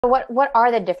What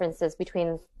are the differences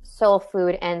between soul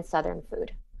food and Southern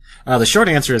food? The short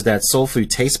answer is that soul food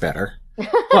tastes better.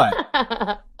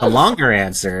 But the longer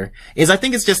answer is I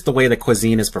think it's just the way the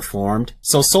cuisine is performed.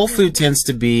 So soul food tends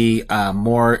to be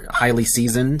more highly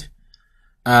seasoned,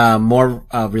 more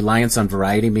reliance on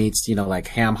variety meats, you know, like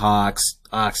ham hocks,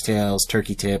 oxtails,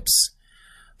 turkey tips,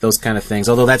 those kind of things.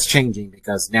 Although that's changing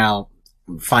because now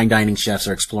fine dining chefs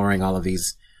are exploring all of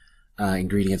these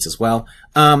ingredients as well.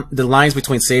 The lines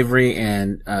between savory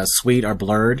and sweet are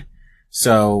blurred.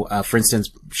 So, for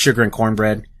instance, sugar and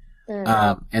cornbread.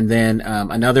 And then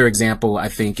another example I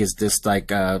think is this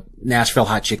like Nashville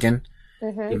hot chicken.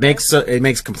 It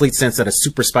makes complete sense that a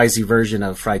super spicy version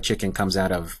of fried chicken comes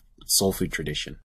out of soul food tradition.